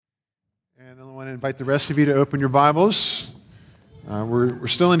And I want to invite the rest of you to open your Bibles. We're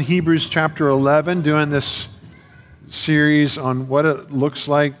still in Hebrews chapter 11, doing this series on what it looks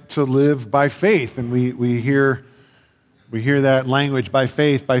like to live by faith. And we hear that language, by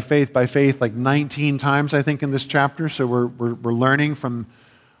faith, by faith, by faith, like 19 times, I think, in this chapter. So we're learning from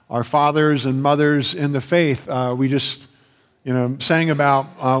our fathers and mothers in the faith. We just sang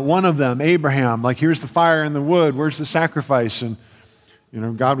about one of them, Abraham. Like, here's the fire and the wood. Where's the sacrifice? And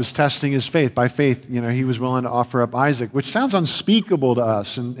God was testing his faith. By faith, he was willing to offer up Isaac, which sounds unspeakable to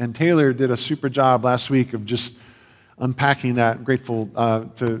us. And Taylor did a super job last week of just unpacking that. I'm grateful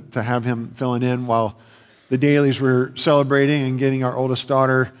to have him filling in while the Dailies were celebrating and getting our oldest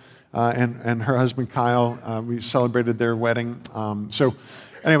daughter and her husband Kyle. We celebrated their wedding. So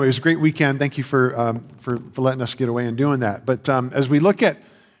anyway, it was a great weekend. Thank you for letting us get away and doing that. But as we look at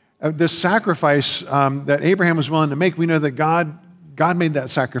this sacrifice that Abraham was willing to make, we know that God made that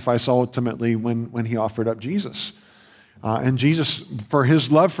sacrifice ultimately when he offered up Jesus. And Jesus, for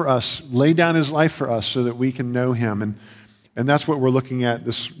his love for us, laid down his life for us so that we can know him. And that's what we're looking at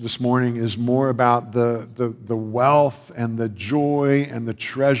this morning, is more about the wealth and the joy and the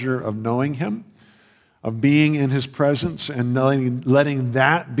treasure of knowing him, of being in his presence, and letting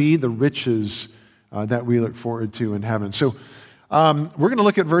that be the riches that we look forward to in heaven. So we're going to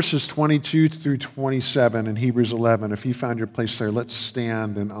look at verses 22 through 27 in Hebrews 11. If you found your place there, let's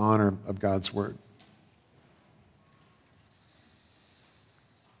stand in honor of God's word.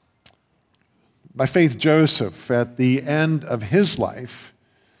 By faith, Joseph, at the end of his life,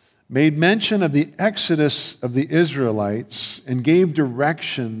 made mention of the exodus of the Israelites and gave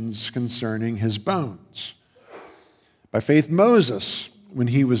directions concerning his bones. By faith, Moses, when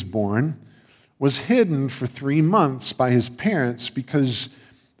he was born, was hidden for 3 months by his parents because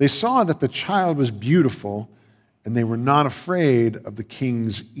they saw that the child was beautiful and they were not afraid of the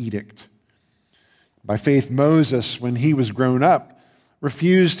king's edict. By faith, Moses, when he was grown up,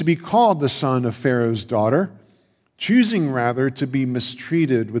 refused to be called the son of Pharaoh's daughter, choosing rather to be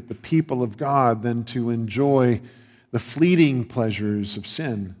mistreated with the people of God than to enjoy the fleeting pleasures of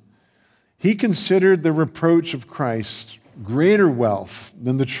sin. He considered the reproach of Christ greater wealth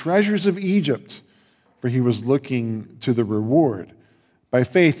than the treasures of Egypt, for he was looking to the reward. By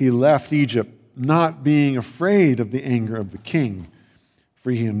faith he left Egypt, not being afraid of the anger of the king, for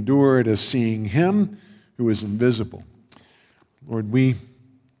he endured as seeing him who is invisible. Lord, we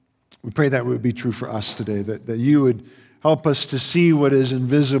pray that would be true for us today, that you would help us to see what is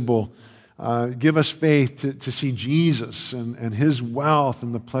invisible. Give us faith to see Jesus and his wealth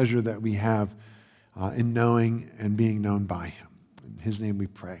and the pleasure that we have in knowing and being known by him. In his name we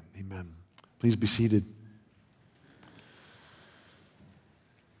pray. Amen. Please be seated.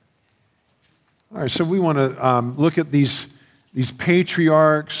 All right, so we want to look at these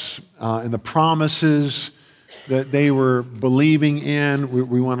patriarchs and the promises that they were believing in.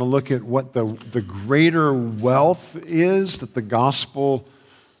 We want to look at what the greater wealth is that the gospel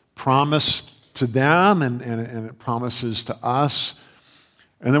promised to them and it promises to us.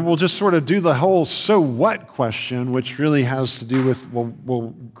 And then we'll just sort of do the whole so what question, which really has to do with,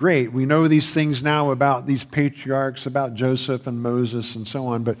 well, great. We know these things now about these patriarchs, about Joseph and Moses and so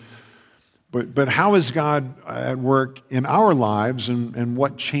on, but how is God at work in our lives, and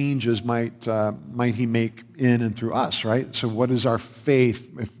what changes might he make in and through us, right? So what is our faith?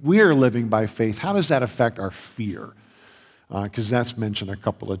 If we are living by faith, how does that affect our fear? Because that's mentioned a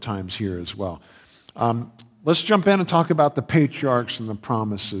couple of times here as well. Let's jump in and talk about the patriarchs and the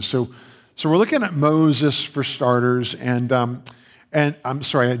promises. So we're looking at Moses for starters, and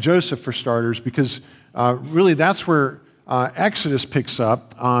at Joseph for starters, because really that's where Exodus picks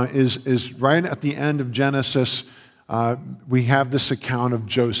up, is right at the end of Genesis. We have this account of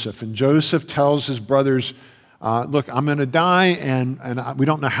Joseph, and Joseph tells his brothers, look, I'm going to die, and we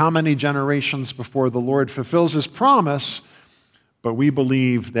don't know how many generations before the Lord fulfills his promise, but we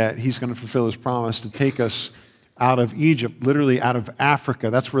believe that he's going to fulfill his promise to take us out of Egypt, literally out of Africa.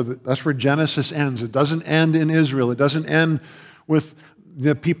 That's where Genesis ends. It doesn't end in Israel. It doesn't end with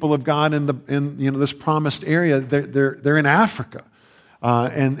the people of God in this promised area. They're in Africa,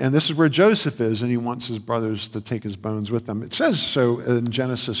 and this is where Joseph is, and he wants his brothers to take his bones with them. It says so in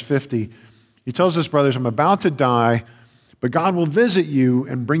Genesis 50. He tells his brothers, "I'm about to die, but God will visit you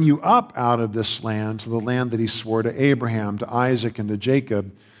and bring you up out of this land to the land that he swore to Abraham, to Isaac, and to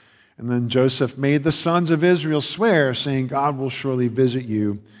Jacob." And then Joseph made the sons of Israel swear, saying, "God will surely visit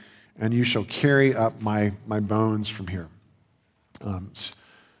you, and you shall carry up my bones from here."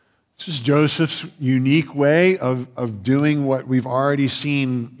 This is Joseph's unique way of doing what we've already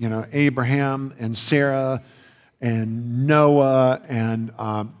seen, Abraham and Sarah and Noah and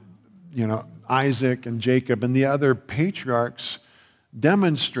Isaac and Jacob and the other patriarchs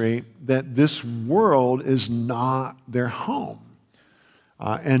demonstrate that this world is not their home.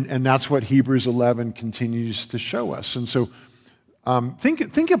 And that's what Hebrews 11 continues to show us. And so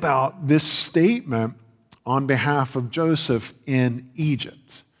think about this statement on behalf of Joseph in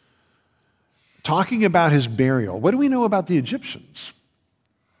Egypt, talking about his burial. What do we know about the Egyptians?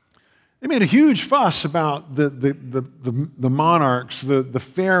 They made a huge fuss about the monarchs, the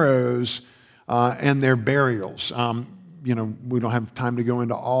pharaohs, and their burials. We don't have time to go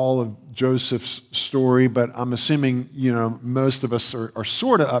into all of Joseph's story, but I'm assuming, most of us are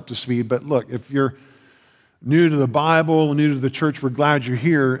sort of up to speed. But look, if you're new to the Bible, new to the church, we're glad you're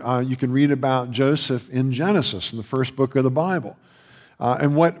here. You can read about Joseph in Genesis, in the first book of the Bible.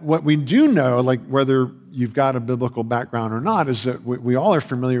 And what we do know, like whether you've got a biblical background or not, is that we all are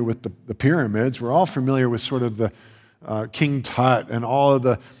familiar with the pyramids. We're all familiar with sort of the King Tut and all of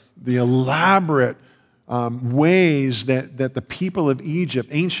the elaborate ways that the people of Egypt,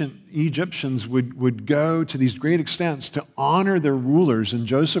 ancient Egyptians, would go to these great extents to honor their rulers. And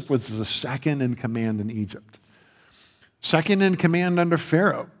Joseph was the second in command in Egypt, second in command under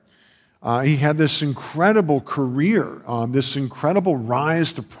Pharaoh. He had this incredible career, this incredible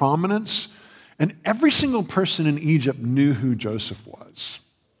rise to prominence, and every single person in Egypt knew who Joseph was.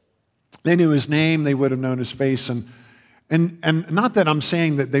 They knew his name, they would have known his face, and not that I'm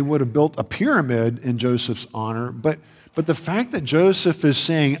saying that they would have built a pyramid in Joseph's honor, but the fact that Joseph is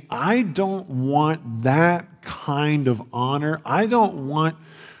saying, I don't want that kind of honor, I don't want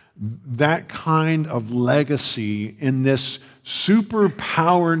that kind of legacy in this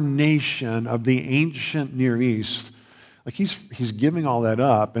superpower nation of the ancient Near East. Like he's giving all that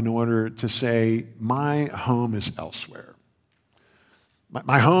up in order to say, my home is elsewhere.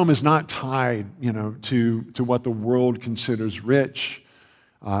 My home is not tied, to what the world considers rich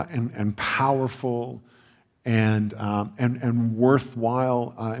and powerful and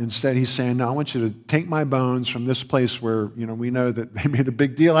worthwhile. Instead, he's saying, no, I want you to take my bones from this place where, we know that they made a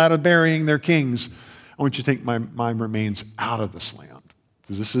big deal out of burying their kings. I want you to take my remains out of this land,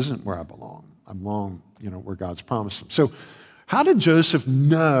 because this isn't where I belong. I belong, where God's promised him. So how did Joseph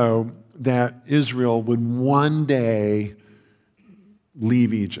know that Israel would one day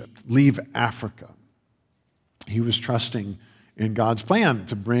leave Egypt, leave Africa? He was trusting in God's plan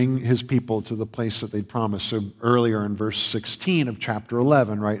to bring his people to the place that they'd promised. So earlier in verse 16 of chapter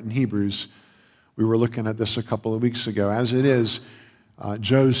 11, right in Hebrews, we were looking at this a couple of weeks ago. As it is,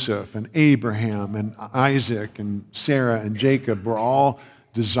 Joseph and Abraham and Isaac and Sarah and Jacob were all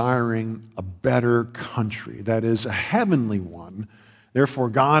desiring a better country, that is, a heavenly one. Therefore,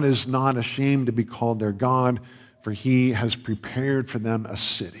 God is not ashamed to be called their God, for he has prepared for them a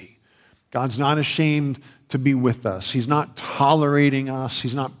city. God's not ashamed to be with us. He's not tolerating us.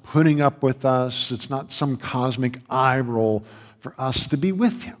 He's not putting up with us. It's not some cosmic eye roll for us to be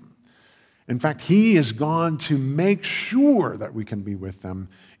with him. In fact, he has gone to make sure that we can be with them,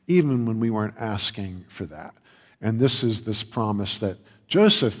 even when we weren't asking for that. And this is this promise that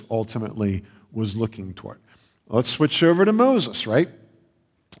Joseph ultimately was looking toward. Let's switch over to Moses, right?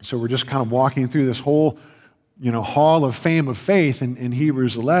 So we're just kind of walking through this whole hall of fame of faith in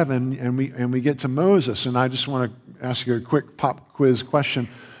Hebrews 11, and we get to Moses. And I just want to ask you a quick pop quiz question.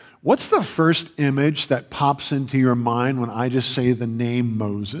 What's the first image that pops into your mind when I just say the name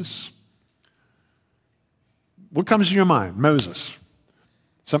Moses? What comes to your mind? Moses.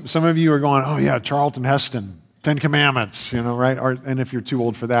 Some of you are going, oh yeah, Charlton Heston, Ten Commandments, right? And if you're too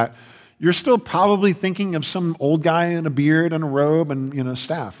old for that, you're still probably thinking of some old guy in a beard and a robe and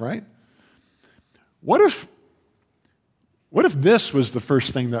staff, right? What if this was the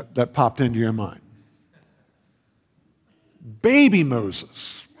first thing that popped into your mind? Baby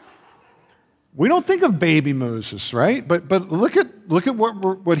Moses. We don't think of baby Moses, right? But look at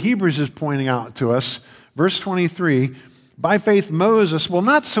what Hebrews is pointing out to us. Verse 23, by faith Moses, well,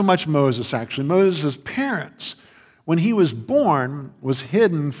 not so much Moses actually, Moses' parents, when he was born, was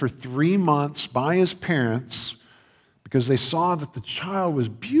hidden for 3 months by his parents because they saw that the child was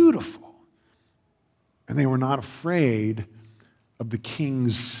beautiful and they were not afraid of the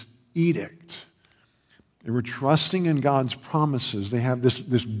king's edict. They were trusting in God's promises. They have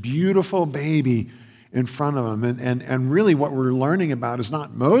this beautiful baby in front of them. And really what we're learning about is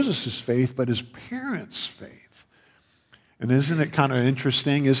not Moses' faith, but his parents' faith. And isn't it kind of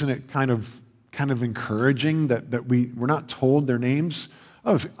interesting? Isn't it kind of encouraging that we're not told their names?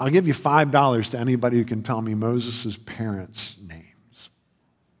 Oh, I'll give you $5 to anybody who can tell me Moses' parents' names.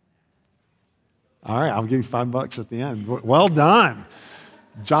 All right, I'll give you $5 at the end. Well done.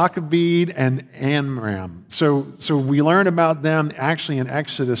 Jochebed and Amram. So we learn about them actually in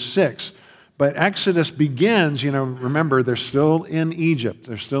Exodus 6. But Exodus begins, remember, they're still in Egypt.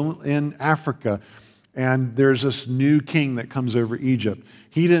 They're still in Africa. And there's this new king that comes over Egypt.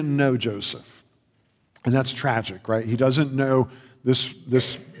 He didn't know Joseph. And that's tragic, right? He doesn't know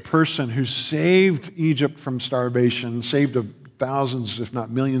this person who saved Egypt from starvation, saved thousands, if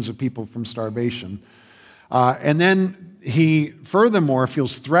not millions of people from starvation. And then he furthermore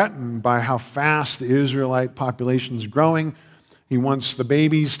feels threatened by how fast the Israelite population is growing. He wants the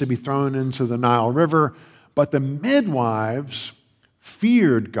babies to be thrown into the Nile River. But the midwives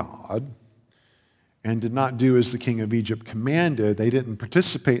feared God and did not do as the king of Egypt commanded. They didn't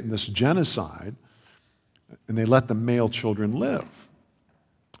participate in this genocide, and they let the male children live.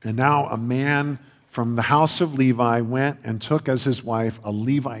 And now a man from the house of Levi went and took as his wife a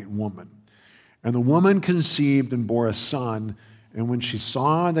Levite woman. And the woman conceived and bore a son. And when she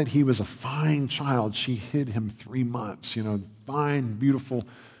saw that he was a fine child, she hid him 3 months. Fine, beautiful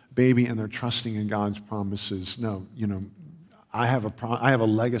baby, and they're trusting in God's promises. No, I have a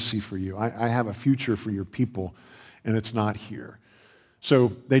legacy for you. I have a future for your people, and it's not here.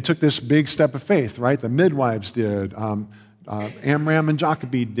 So they took this big step of faith, right? The midwives did. Amram and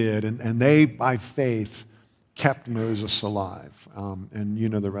Jochebed did, and they, by faith, kept Moses alive. And you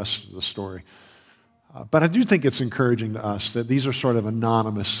know the rest of the story. But I do think it's encouraging to us that these are sort of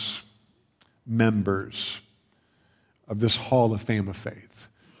anonymous members of this hall of fame of faith.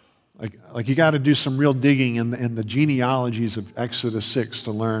 Like you got to do some real digging in the genealogies of Exodus 6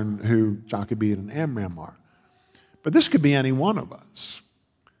 to learn who Jochebed and Amram are. But this could be any one of us.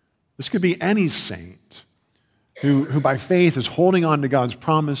 This could be any saint who by faith is holding on to God's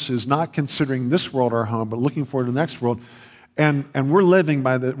promises, not considering this world our home, but looking forward to the next world. And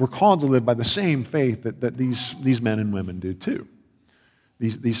we're called to live by the same faith that these men and women do too.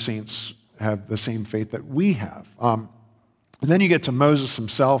 These saints have the same faith that we have. And then you get to Moses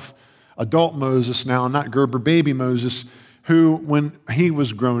himself, adult Moses now, not Gerber baby Moses, who, when he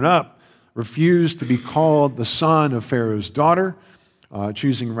was grown up, refused to be called the son of Pharaoh's daughter,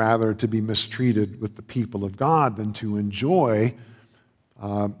 choosing rather to be mistreated with the people of God than to enjoy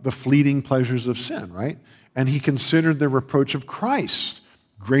the fleeting pleasures of sin, right? And he considered the reproach of Christ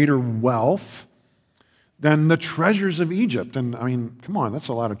greater wealth than the treasures of Egypt. And I mean, come on, that's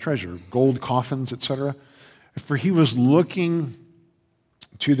a lot of treasure. Gold coffins, etc. For he was looking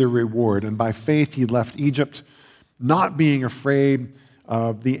to the reward. And by faith he left Egypt, not being afraid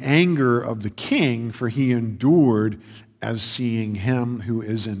of the anger of the king, for he endured as seeing him who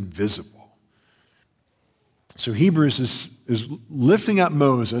is invisible. So Hebrews is lifting up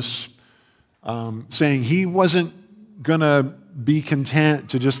Moses, saying he wasn't going to be content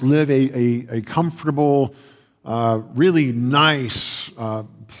to just live a comfortable, really nice,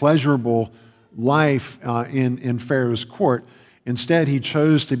 pleasurable life in Pharaoh's court. Instead, he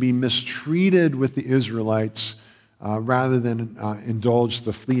chose to be mistreated with the Israelites rather than indulge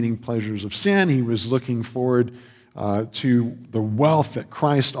the fleeting pleasures of sin. He was looking forward to the wealth that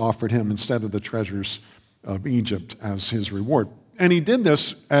Christ offered him instead of the treasures of Egypt as his reward. And he did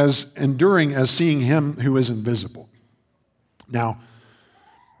this as enduring as seeing him who is invisible. Now,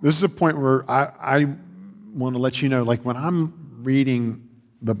 this is a point where I want to let you know, like when I'm reading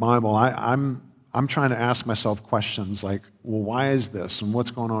the Bible, I'm trying to ask myself questions like, well, why is this? And what's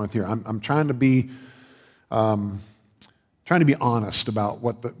going on with here? I'm trying to be honest about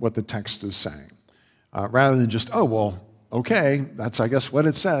what the text is saying. Rather than just, oh, well, okay, that's, I guess, what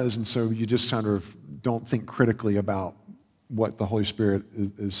it says. And so you just kind of don't think critically about what the Holy Spirit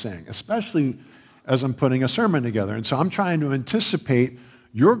is saying, especially as I'm putting a sermon together. And so I'm trying to anticipate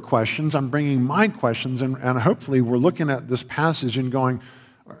your questions. I'm bringing my questions, and hopefully we're looking at this passage and going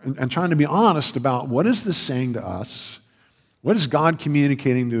and trying to be honest about what is this saying to us? What is God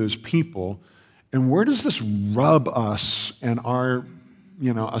communicating to his people? And where does this rub us and our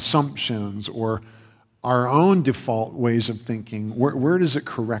assumptions or our own default ways of thinking? Where does it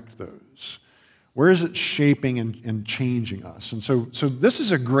correct those? Where is it shaping and changing us? And so this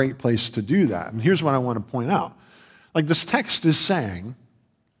is a great place to do that. And here's what I want to point out. Like this text is saying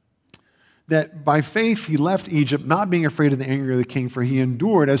that by faith he left Egypt, not being afraid of the anger of the king, for he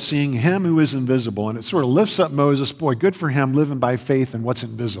endured as seeing him who is invisible. And it sort of lifts up Moses. Boy, good for him living by faith in what's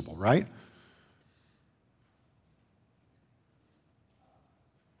invisible, right?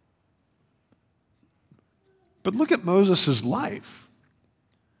 But look at Moses' life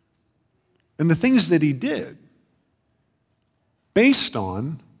and the things that he did based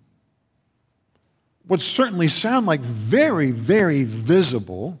on what certainly sound like very, very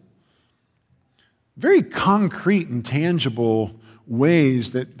visible, very concrete and tangible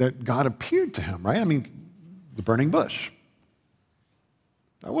ways that God appeared to him, right? I mean, the burning bush.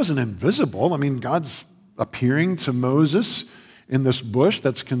 That wasn't invisible. I mean, God's appearing to Moses in this bush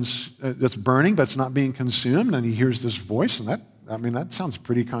that's burning, but it's not being consumed, and he hears this voice, and that sounds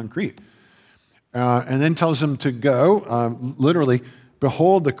pretty concrete. And then tells him to go, literally,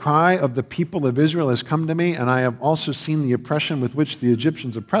 behold, the cry of the people of Israel has come to me, and I have also seen the oppression with which the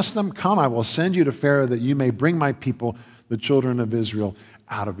Egyptians oppress them. Come, I will send you to Pharaoh that you may bring my people, the children of Israel,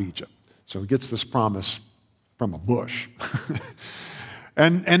 out of Egypt. So he gets this promise from a bush.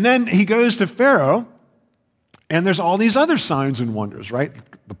 and then he goes to Pharaoh, and there's all these other signs and wonders, right?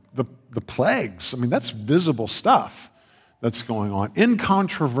 The plagues, I mean, that's visible stuff that's going on,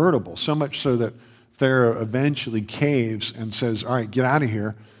 incontrovertible, so much so that Pharaoh eventually caves and says, all right, get out of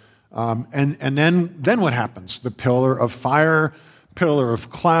here. And then what happens? The pillar of fire, pillar of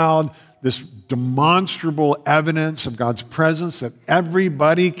cloud, this demonstrable evidence of God's presence that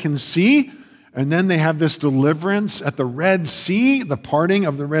everybody can see. And then they have this deliverance at the Red Sea, the parting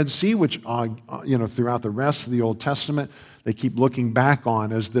of the Red Sea, which throughout the rest of the Old Testament, they keep looking back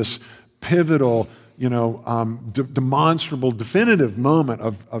on as this pivotal, demonstrable, definitive moment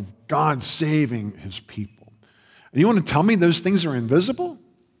of God saving his people. And you want to tell me those things are invisible?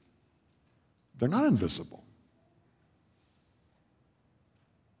 They're not invisible.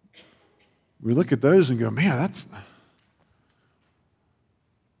 We look at those and go, man,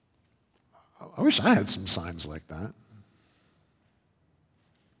 I wish I had some signs like that.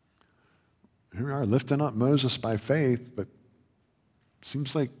 Here we are lifting up Moses by faith, but it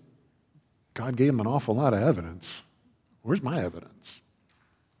seems like God gave him an awful lot of evidence. Where's my evidence?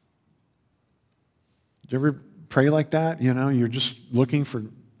 Did you ever pray like that? You're just looking for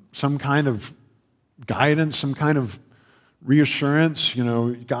some kind of guidance, some kind of reassurance.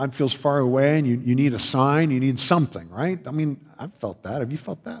 God feels far away and you need a sign, you need something, right? I mean, I've felt that. Have you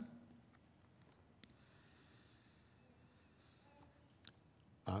felt that?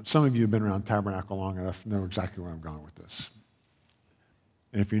 Some of you have been around Tabernacle long enough to know exactly where I'm going with this.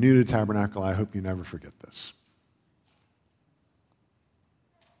 And if you're new to Tabernacle, I hope you never forget this.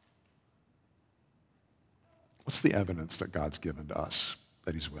 What's the evidence that God's given to us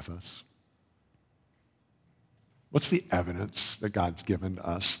that he's with us? What's the evidence that God's given to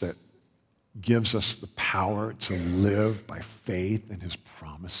us that gives us the power to live by faith in his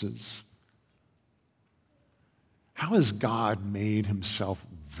promises? How has God made himself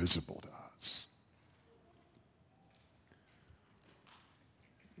visible to us?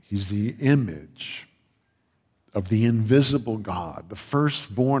 He's the image of the invisible God, the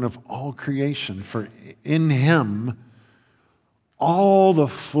firstborn of all creation. For in him, all the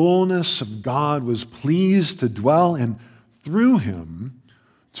fullness of God was pleased to dwell, and through him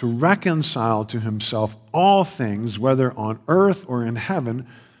to reconcile to himself all things, whether on earth or in heaven,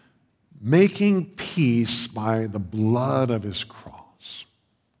 making peace by the blood of his cross.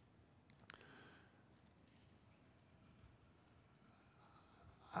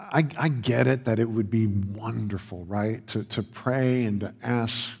 I get it that it would be wonderful, right, to pray and to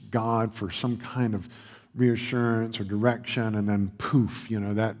ask God for some kind of reassurance or direction, and then poof,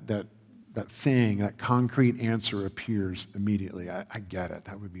 that thing, that concrete answer appears immediately. I get it.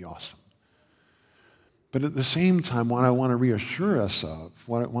 That would be awesome. But at the same time, what I want to reassure us of,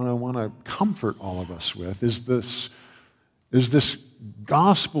 what I want to comfort all of us with, is this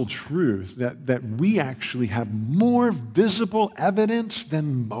gospel truth that we actually have more visible evidence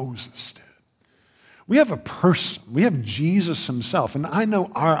than Moses did. We have a person. We have Jesus himself. And I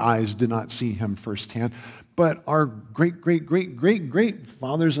know our eyes did not see him firsthand, but our great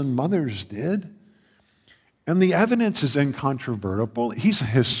fathers and mothers did. And the evidence is incontrovertible. He's a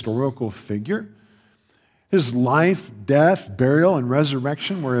historical figure. His life, death, burial, and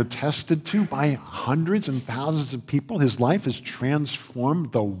resurrection were attested to by hundreds and thousands of people. His life has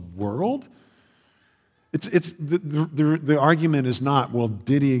transformed the world. The argument is not, well,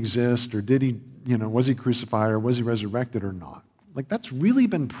 did he exist, or did he, was he crucified, or was he resurrected or not? Like, that's really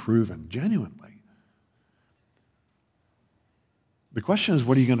been proven, genuinely. The question is,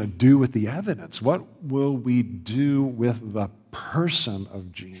 what are you going to do with the evidence? What will we do with the person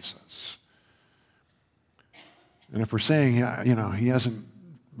of Jesus? And if we're saying, he hasn't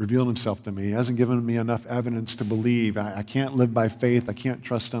revealed himself to me, he hasn't given me enough evidence to believe, I can't live by faith, I can't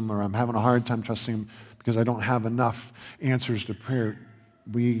trust him, or I'm having a hard time trusting him because I don't have enough answers to prayer,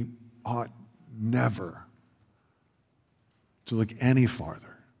 we ought never to look any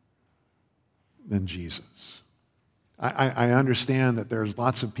farther than Jesus. I understand that there's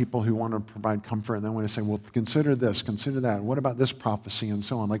lots of people who want to provide comfort and then want to say, well, consider this, consider that, what about this prophecy, and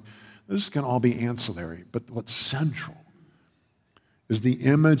so on. Like, those can all be ancillary, but what's central is the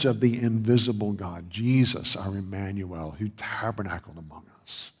image of the invisible God, Jesus, our Emmanuel, who tabernacled among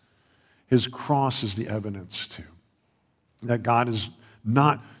us. His cross is the evidence, too, that God is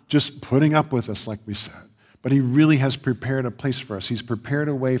not just putting up with us, like we said, but he really has prepared a place for us. He's prepared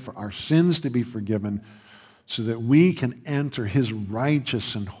a way for our sins to be forgiven so that we can enter his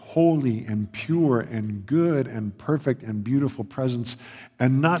righteous and holy and pure and good and perfect and beautiful presence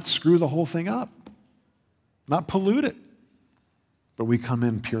and not screw the whole thing up, not pollute it. But we come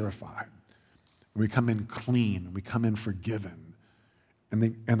in purified. We come in clean. We come in forgiven. And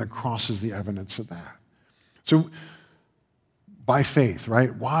the cross is the evidence of that. So by faith,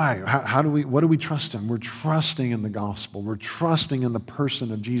 right? Why? What do we trust in? We're trusting in the gospel. We're trusting in the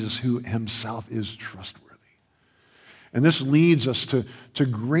person of Jesus who himself is trustworthy. And this leads us to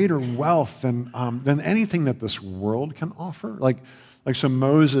greater wealth than anything that this world can offer. So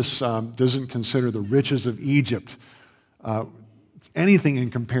Moses doesn't consider the riches of Egypt anything in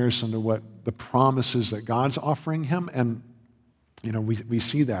comparison to what the promises that God's offering him. And, we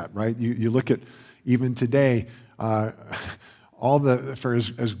see that, right? You look at even today, for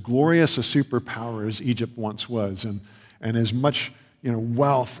as glorious a superpower as Egypt once was, and as much,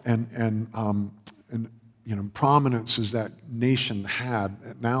 wealth and prominence as that nation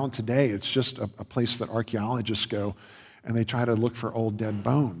had, now today it's just a place that archaeologists go and they try to look for old dead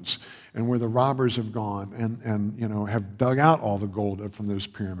bones, and where the robbers have gone and have dug out all the gold from those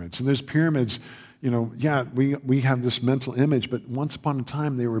pyramids. And those pyramids, we have this mental image, but once upon a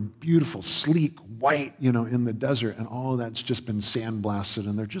time they were beautiful, sleek, white, in the desert, and all of that's just been sandblasted,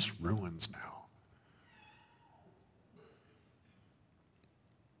 and they're just ruins now.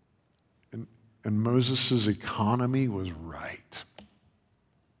 And Moses' economy was right.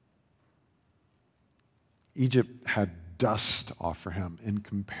 Egypt had dust to offer him in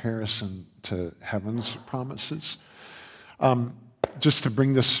comparison to heaven's promises. Just to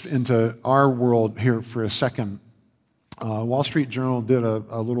bring this into our world here for a second, Wall Street Journal did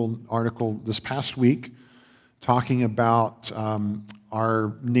a little article this past week talking about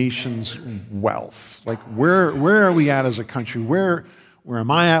our nation's wealth. Like, where are we at as a country? Where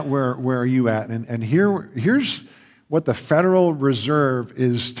am I at? Where are you at? And here's what the Federal Reserve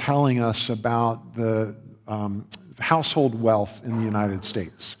is telling us about the household wealth in the United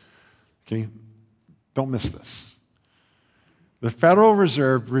States. Okay? Don't miss this. The Federal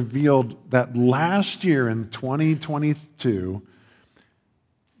Reserve revealed that last year in 2022,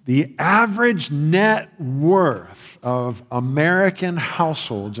 the average net worth of American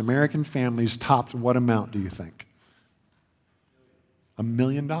households, American families, topped what amount, do you think? $1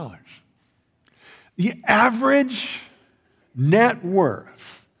 million. The average net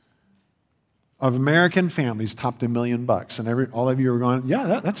worth of American families topped $1 million. And all of you are going,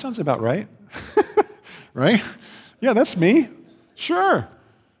 yeah, that sounds about right. Right? Yeah, that's me. Sure.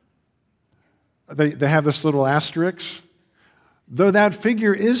 They have this little asterisk. Though that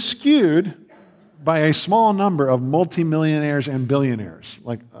figure is skewed by a small number of multimillionaires and billionaires.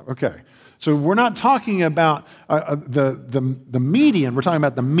 Okay. So we're not talking about the median. We're talking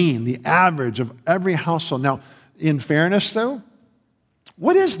about the mean, the average of every household. Now, in fairness, though,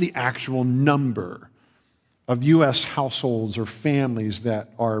 what is the actual number of U.S. households or families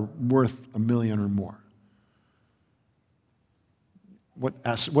that are worth $1 million or more?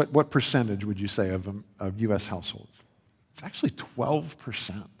 What percentage would you say of U.S. households? It's actually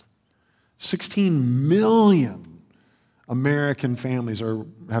 12%. 16 million American families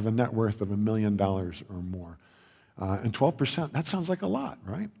have a net worth of $1 million or more. And 12%, that sounds like a lot,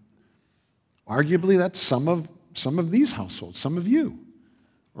 right? Arguably, that's some of these households, some of you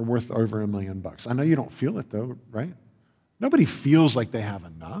are worth over $1 million. I know you don't feel it, though, right? Nobody feels like they have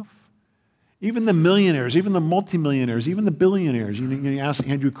enough. Even the millionaires, even the multimillionaires, even the billionaires. You ask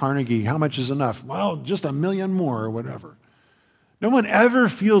Andrew Carnegie, how much is enough? Well, just $1 million more or whatever. No one ever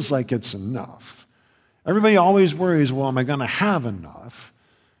feels like it's enough. Everybody always worries, well, am I going to have enough?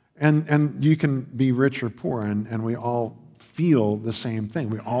 And you can be rich or poor, and we all feel the same thing.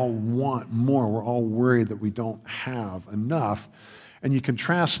 We all want more. We're all worried that we don't have enough. And you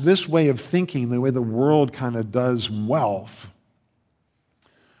contrast this way of thinking, the way the world kind of does wealth,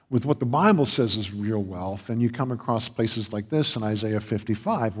 with what the Bible says is real wealth, and you come across places like this in Isaiah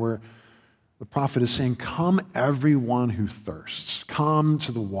 55, where the prophet is saying, come everyone who thirsts, come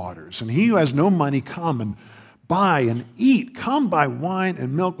to the waters. And he who has no money, come and buy and eat. Come buy wine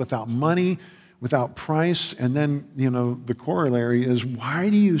and milk without money, without price. And then, the corollary is, why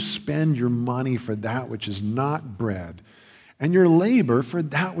do you spend your money for that which is not bread, and your labor for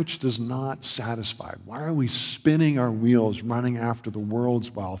that which does not satisfy? Why are we spinning our wheels running after the world's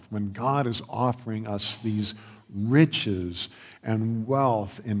wealth when God is offering us these riches and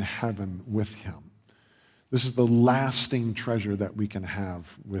wealth in heaven with him. This is the lasting treasure that we can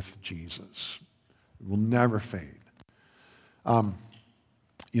have with Jesus. It will never fade. Some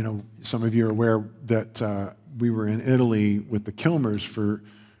of you are aware that we were in Italy with the Kilmers for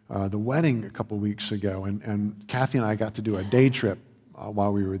the wedding a couple weeks ago, and Kathy and I got to do a day trip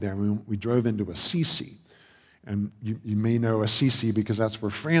while we were there. We drove into Assisi, and you may know Assisi because that's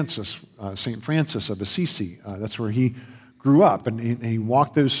where St. Francis of Assisi, that's where he grew up, and he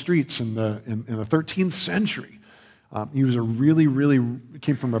walked those streets in the 13th century. He was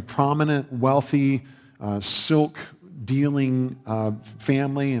came from a prominent, wealthy, silk dealing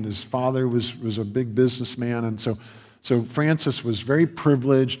family, and his father was a big businessman, and so Francis was very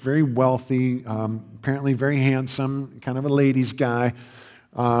privileged, very wealthy, apparently very handsome, kind of a ladies' guy,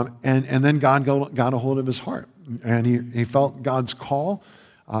 and then God got a hold of his heart, and he felt God's call,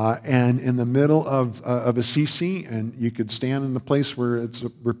 and in the middle of Assisi, and you could stand in the place where it's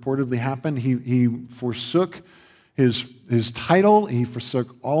reportedly happened, he forsook his title, he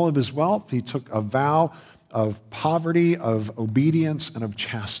forsook all of his wealth, he took a vow of poverty, of obedience, and of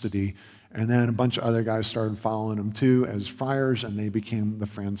chastity. And then a bunch of other guys started following him too as friars, and they became the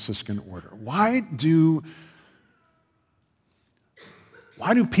Franciscan order. Why do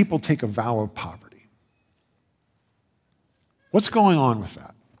people take a vow of poverty? What's going on with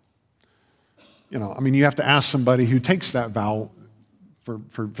that? You have to ask somebody who takes that vow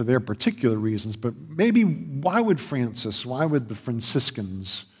for their particular reasons, but maybe why would the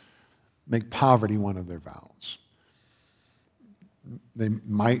Franciscans make poverty one of their vows? They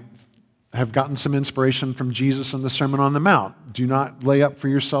might have gotten some inspiration from Jesus in the Sermon on the Mount. Do not lay up for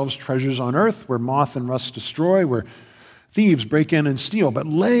yourselves treasures on earth where moth and rust destroy, where thieves break in and steal, but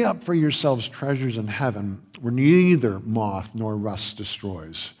lay up for yourselves treasures in heaven where neither moth nor rust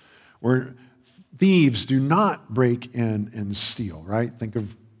destroys, where thieves do not break in and steal, right? Think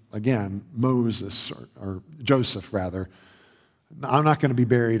of, again, Moses or Joseph, rather. I'm not going to be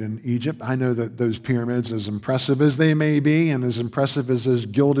buried in Egypt. I know that those pyramids, as impressive as they may be and as impressive as those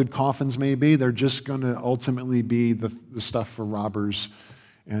gilded coffins may be, they're just going to ultimately be the stuff for robbers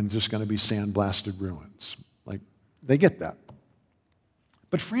and just going to be sandblasted ruins. Like, they get that.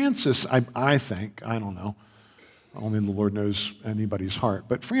 But Francis, I think, I don't know, only the Lord knows anybody's heart,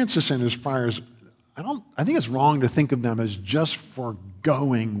 but Francis and his friars, I think it's wrong to think of them as just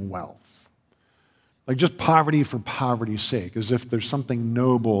foregoing wealth. Like just poverty for poverty's sake, as if there's something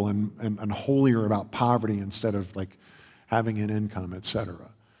noble and holier about poverty instead of like having an income, etc.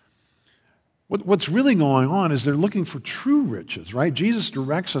 What's really going on is they're looking for true riches, right? Jesus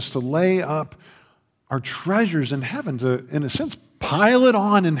directs us to lay up our treasures in heaven, to, in a sense, pile it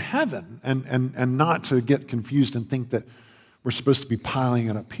on in heaven and not to get confused and think that we're supposed to be piling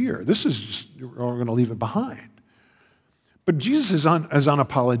it up here. This is just, we're going to leave it behind. But Jesus is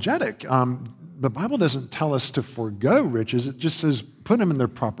unapologetic. The Bible doesn't tell us to forego riches. It just says put them in their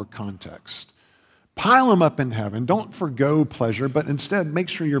proper context. Pile them up in heaven. Don't forego pleasure, but instead make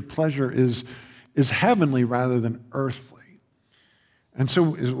sure your pleasure is heavenly rather than earthly. And so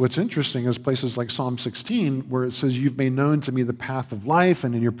what's interesting is places like Psalm 16, where it says, you've made known to me the path of life,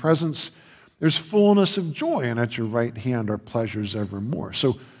 and in your presence there's fullness of joy, and at your right hand are pleasures evermore.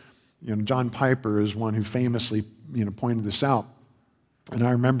 So, John Piper is one who famously, pointed this out. And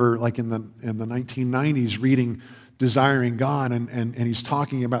I remember like in the 1990s reading Desiring God, and he's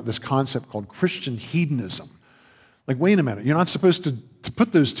talking about this concept called Christian hedonism. Like, wait a minute, you're not supposed to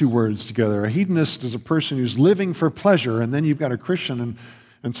put those two words together. A hedonist is a person who's living for pleasure, and then you've got a Christian,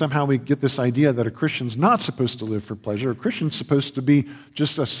 and somehow we get this idea that a Christian's not supposed to live for pleasure. A Christian's supposed to be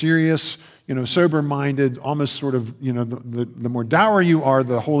just a serious, sober-minded, almost sort of, the more dour you are,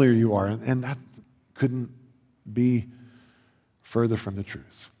 the holier you are. And that couldn't be further from the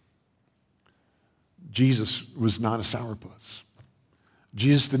truth. Jesus was not a sourpuss.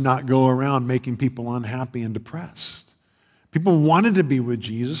 Jesus did not go around making people unhappy and depressed. People wanted to be with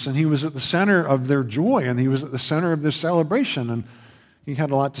Jesus, and he was at the center of their joy, and he was at the center of their celebration. And he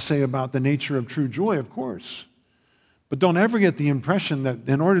had a lot to say about the nature of true joy, of course. But don't ever get the impression that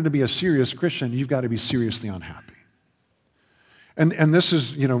in order to be a serious Christian, you've got to be seriously unhappy. And this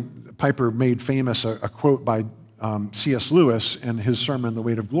is, Piper made famous a quote by C.S. Lewis in his sermon, The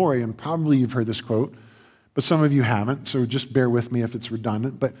Weight of Glory, and probably you've heard this quote, but some of you haven't, so just bear with me if it's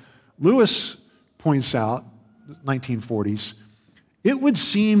redundant. But Lewis points out, 1940s, it would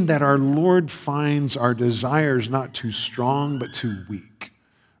seem that our Lord finds our desires not too strong, but too weak,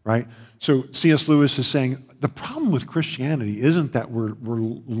 right? So C.S. Lewis is saying, the problem with Christianity isn't that we're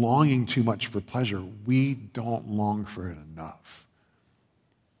longing too much for pleasure. We don't long for it enough.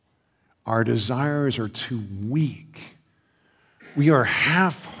 Our desires are too weak. We are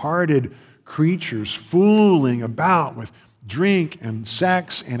half-hearted creatures fooling about with drink and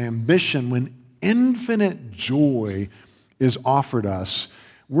sex and ambition when infinite joy is offered us.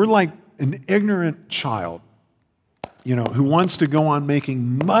 We're like an ignorant child, who wants to go on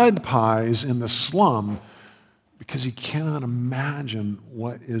making mud pies in the slum because he cannot imagine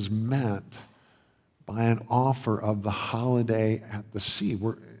what is meant by an offer of the holiday at the sea.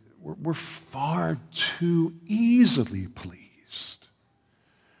 We're far too easily pleased.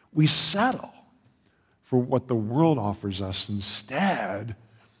 We settle for what the world offers us instead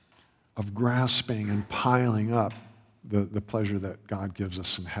of grasping and piling up the pleasure that God gives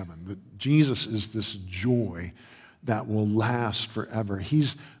us in heaven. That Jesus is this joy that will last forever.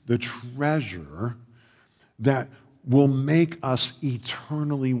 He's the treasure that will make us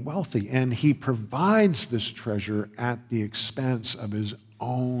eternally wealthy. And he provides this treasure at the expense of his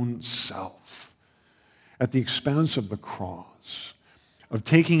own self, at the expense of the cross, of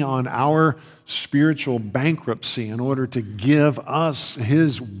taking on our spiritual bankruptcy in order to give us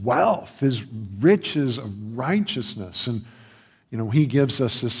his wealth, his riches of righteousness. And, he gives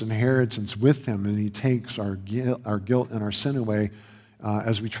us this inheritance with him, and he takes our guilt and our sin away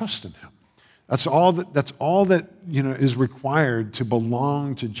as we trust in him. That's all that is required to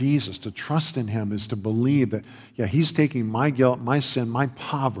belong to Jesus, to trust in him, is to believe that, he's taking my guilt, my sin, my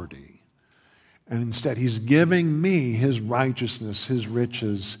poverty, and instead he's giving me his righteousness, his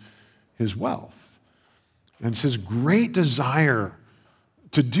riches, his wealth. And it's his great desire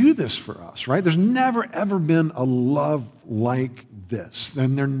to do this for us, right? There's never, ever been a love like this,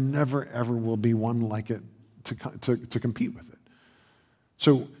 and there never, ever will be one like it to compete with it.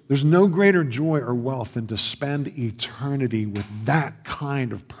 So there's no greater joy or wealth than to spend eternity with that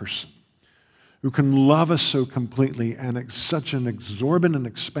kind of person who can love us so completely and at such an exorbitant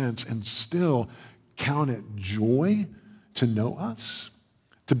expense and still count it joy to know us,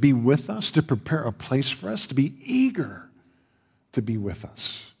 to be with us, to prepare a place for us, to be eager to be with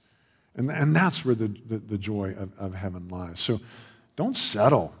us. And that's where the joy of heaven lies. So don't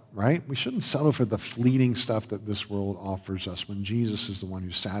settle, right? We shouldn't settle for the fleeting stuff that this world offers us when Jesus is the one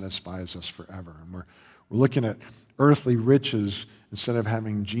who satisfies us forever. And we're looking at earthly riches instead of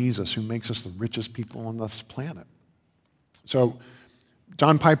having Jesus, who makes us the richest people on this planet. So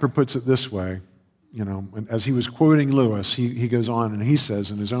John Piper puts it this way, as he was quoting Lewis, he goes on and he says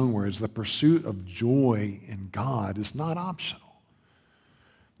in his own words, the pursuit of joy in God is not optional.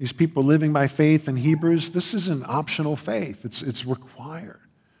 These people living by faith in Hebrews, this is an optional faith. It's required.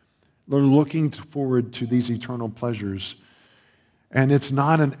 They're looking forward to these eternal pleasures. And it's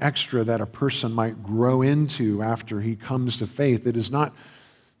not an extra that a person might grow into after he comes to faith. It is not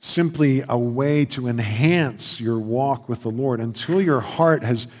simply a way to enhance your walk with the Lord. Until your heart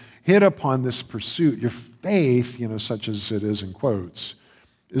has hit upon this pursuit, your faith, such as it is in quotes,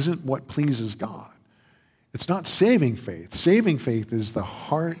 isn't what pleases God. It's not saving faith. Saving faith is the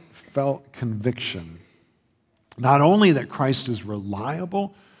heartfelt conviction, not only that Christ is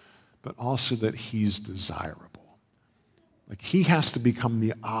reliable, but also that he's desirable. Like he has to become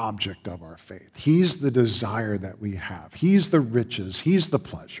the object of our faith. He's the desire that we have. He's the riches. He's the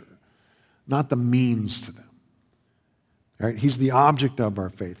pleasure, not the means to them. Right? He's the object of our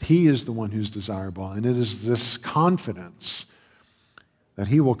faith. He is the one who's desirable. And it is this confidence that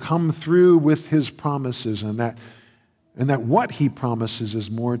he will come through with his promises, and that what he promises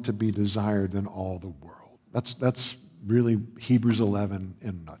is more to be desired than all the world. That's really Hebrews 11 in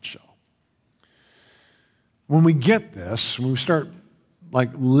a nutshell. When we get this, when we start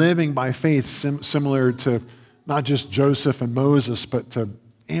living by faith, similar to not just Joseph and Moses, but to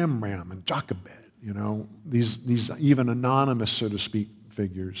Amram and Jochebed, these even anonymous, so to speak,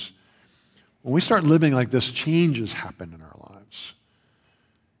 figures. When we start living like this, changes happen in our lives.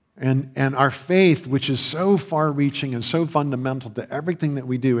 And our faith, which is so far-reaching and so fundamental to everything that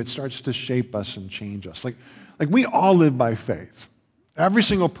we do, it starts to shape us and change us. Like we all live by faith. Every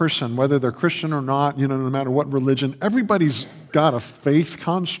single person, whether they're Christian or not, no matter what religion, everybody's got a faith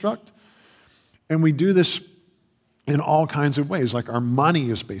construct. And we do this in all kinds of ways. Like our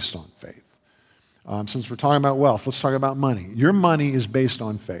money is based on faith. Since we're talking about wealth, let's talk about money. Your money is based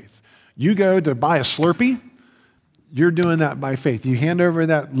on faith. You go to buy a Slurpee, you're doing that by faith. You hand over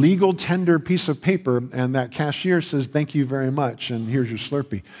that legal tender piece of paper, and that cashier says, thank you very much, and here's your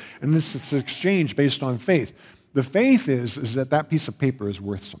Slurpee. And it's an exchange based on faith. The faith is that piece of paper is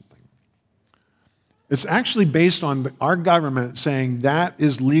worth something. It's actually based on our government saying that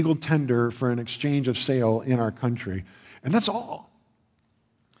is legal tender for an exchange of sale in our country. And that's all.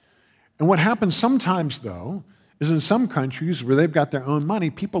 And what happens sometimes, though, is in some countries where they've got their own money,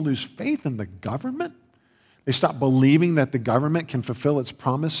 people lose faith in the government. They stop believing that the government can fulfill its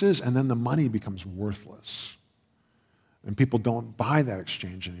promises, and then the money becomes worthless. And people don't buy that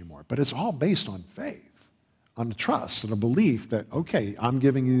exchange anymore. But it's all based on faith, on the trust and a belief that, okay, I'm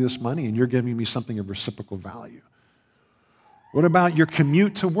giving you this money and you're giving me something of reciprocal value. What about your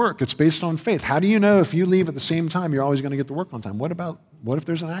commute to work? It's based on faith. How do you know if you leave at the same time, you're always going to get to work on time? What if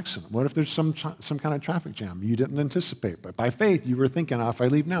there's an accident? What if there's some kind of traffic jam you didn't anticipate? But by faith, you were thinking, if I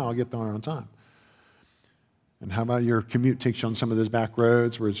leave now, I'll get there on time. And how about your commute takes you on some of those back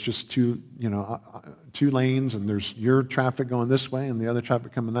roads where it's just two lanes and there's your traffic going this way and the other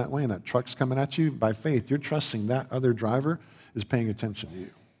traffic coming that way and that truck's coming at you? By faith, you're trusting that other driver is paying attention to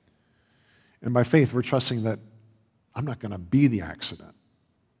you. And by faith, we're trusting that I'm not going to be the accident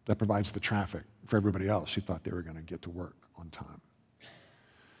that provides the traffic for everybody else who thought they were going to get to work on time.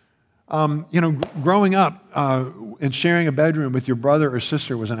 Growing up and sharing a bedroom with your brother or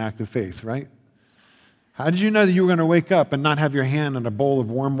sister was an act of faith, right? How did you know that you were going to wake up and not have your hand in a bowl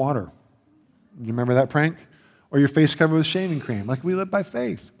of warm water? You remember that prank? Or your face covered with shaving cream? Like, we live by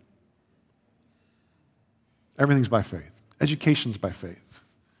faith. Everything's by faith. Education's by faith.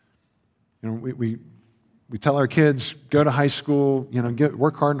 We tell our kids, go to high school,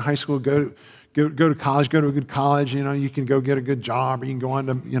 work hard in high school, go to college, go to a good college, you can go get a good job, or you can go on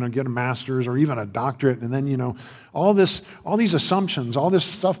to, get a master's or even a doctorate, and then, all these assumptions, all this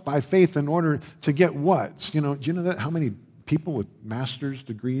stuff by faith in order to get what? Do you know that how many people with master's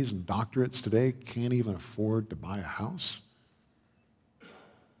degrees and doctorates today can't even afford to buy a house?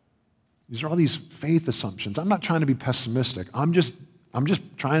 These are all these faith assumptions. I'm not trying to be pessimistic. I'm just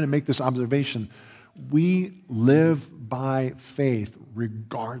trying to make this observation. We live by faith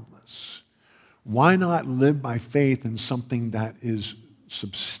regardless. Why not live by faith in something that is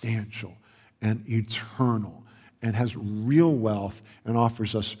substantial and eternal and has real wealth and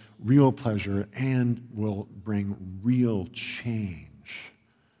offers us real pleasure and will bring real change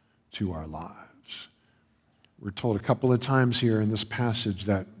to our lives? We're told a couple of times here in this passage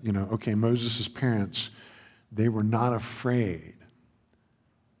that, Moses' parents, they were not afraid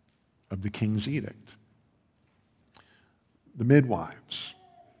of the king's edict. The midwives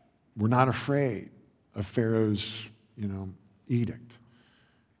were not afraid of Pharaoh's, edict.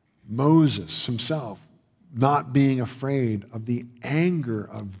 Moses himself not being afraid of the anger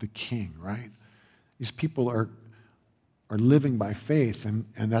of the king, right? These people are living by faith, and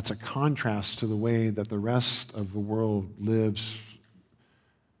that's a contrast to the way that the rest of the world lives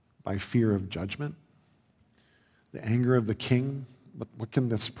by fear of judgment. The anger of the king. What can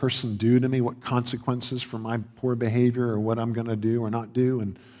this person do to me? What consequences for my poor behavior or what I'm going to do or not do?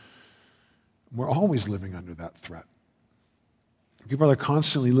 And we're always living under that threat. People are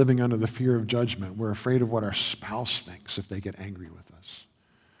constantly living under the fear of judgment. We're afraid of what our spouse thinks if they get angry with us.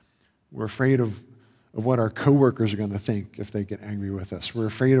 We're afraid of what our coworkers are going to think if they get angry with us. We're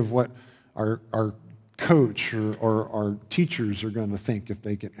afraid of what our coach or our teachers are going to think if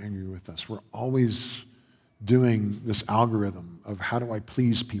they get angry with us. We're always doing this algorithm of how do I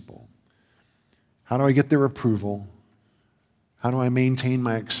please people? How do I get their approval? How do I maintain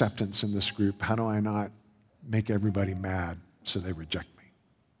my acceptance in this group? How do I not make everybody mad so they reject me?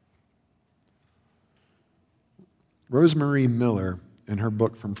 Rosemary Miller, in her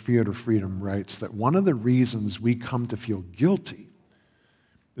book From Fear to Freedom, writes that one of the reasons we come to feel guilty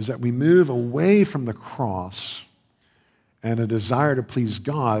is that we move away from the cross and a desire to please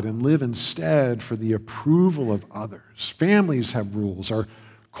God and live instead for the approval of others. Families have rules. Our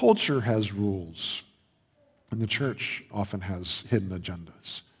culture has rules. And the church often has hidden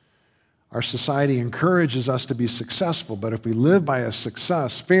agendas. Our society encourages us to be successful, but if we live by a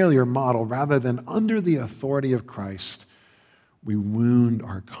success-failure model rather than under the authority of Christ, we wound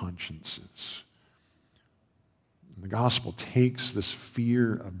our consciences. The gospel takes this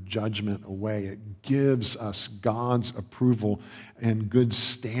fear of judgment away. It gives us God's approval and good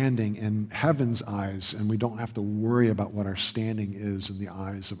standing in heaven's eyes, and we don't have to worry about what our standing is in the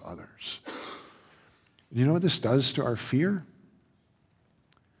eyes of others. You know what this does to our fear?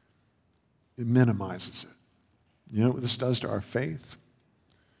 It minimizes it. You know what this does to our faith?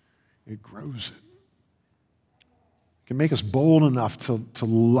 It grows it. It can make us bold enough to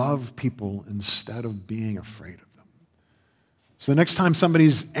love people instead of being afraid of them. So the next time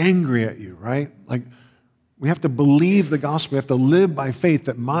somebody's angry at you, right? Like, we have to believe the gospel. We have to live by faith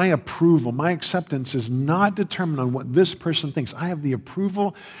that my approval, my acceptance is not determined on what this person thinks. I have the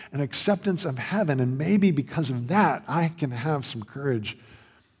approval and acceptance of heaven, and maybe because of that, I can have some courage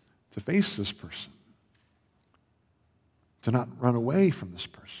to face this person, to not run away from this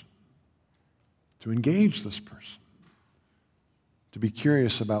person, to engage this person, to be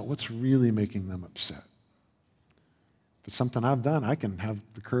curious about what's really making them upset. If it's something I've done, I can have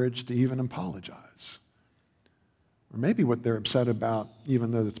the courage to even apologize. Or maybe what they're upset about,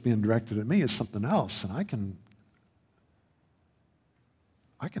 even though it's being directed at me, is something else, and I can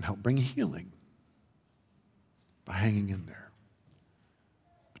help bring healing by hanging in there.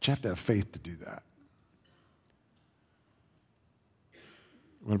 But you have to have faith to do that.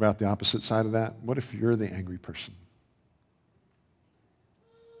 What about the opposite side of that? What if you're the angry person?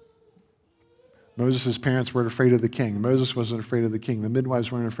 Moses' parents weren't afraid of the king. Moses wasn't afraid of the king. The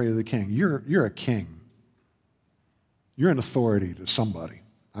midwives weren't afraid of the king. You're a king. You're an authority to somebody.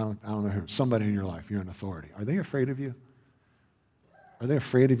 I don't know who. Somebody in your life, you're an authority. Are they afraid of you? Are they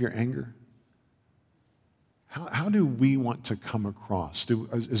afraid of your anger? How do we want to come across?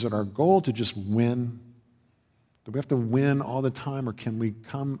 Is it our goal to just win? Do we have to win all the time, or can we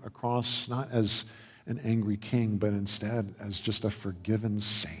come across not as an angry king, but instead as just a forgiven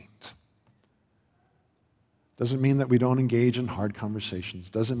saint? Doesn't mean that we don't engage in hard conversations.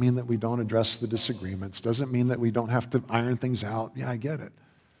 Doesn't mean that we don't address the disagreements. Doesn't mean that we don't have to iron things out. Yeah, I get it.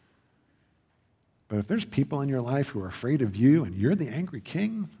 But if there's people in your life who are afraid of you and you're the angry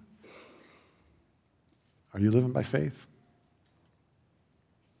king, are you living by faith?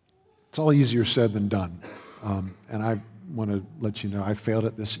 It's all easier said than done. And I want to let you know I failed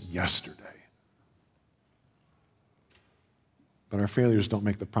at this yesterday. But our failures don't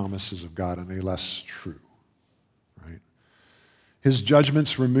make the promises of God any less true. Right? His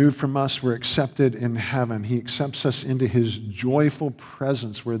judgments removed from us were accepted in heaven. He accepts us into his joyful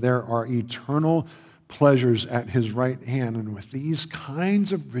presence where there are eternal pleasures at his right hand. And with these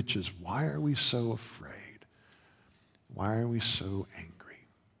kinds of riches, why are we so afraid? Why are we so angry?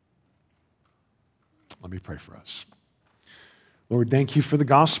 Let me pray for us. Lord, thank you for the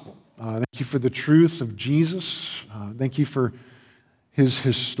gospel. Thank you for the truth of Jesus. Thank you for his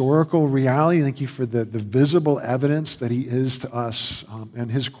historical reality. Thank you for the visible evidence that he is to us, and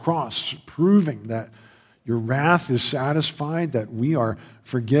his cross proving that your wrath is satisfied, that we are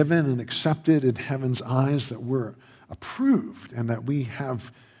forgiven and accepted in heaven's eyes, that we're approved, and that we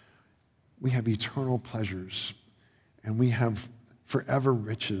have eternal pleasures, and we have forever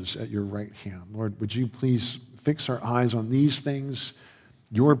riches at your right hand. Lord, would you please fix our eyes on these things,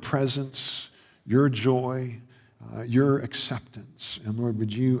 your presence, your joy, your acceptance. And Lord,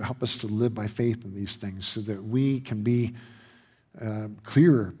 would you help us to live by faith in these things so that we can be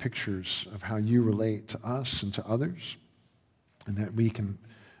clearer pictures of how you relate to us and to others, and that we can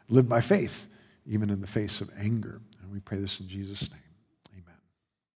live by faith even in the face of anger. And we pray this in Jesus' name.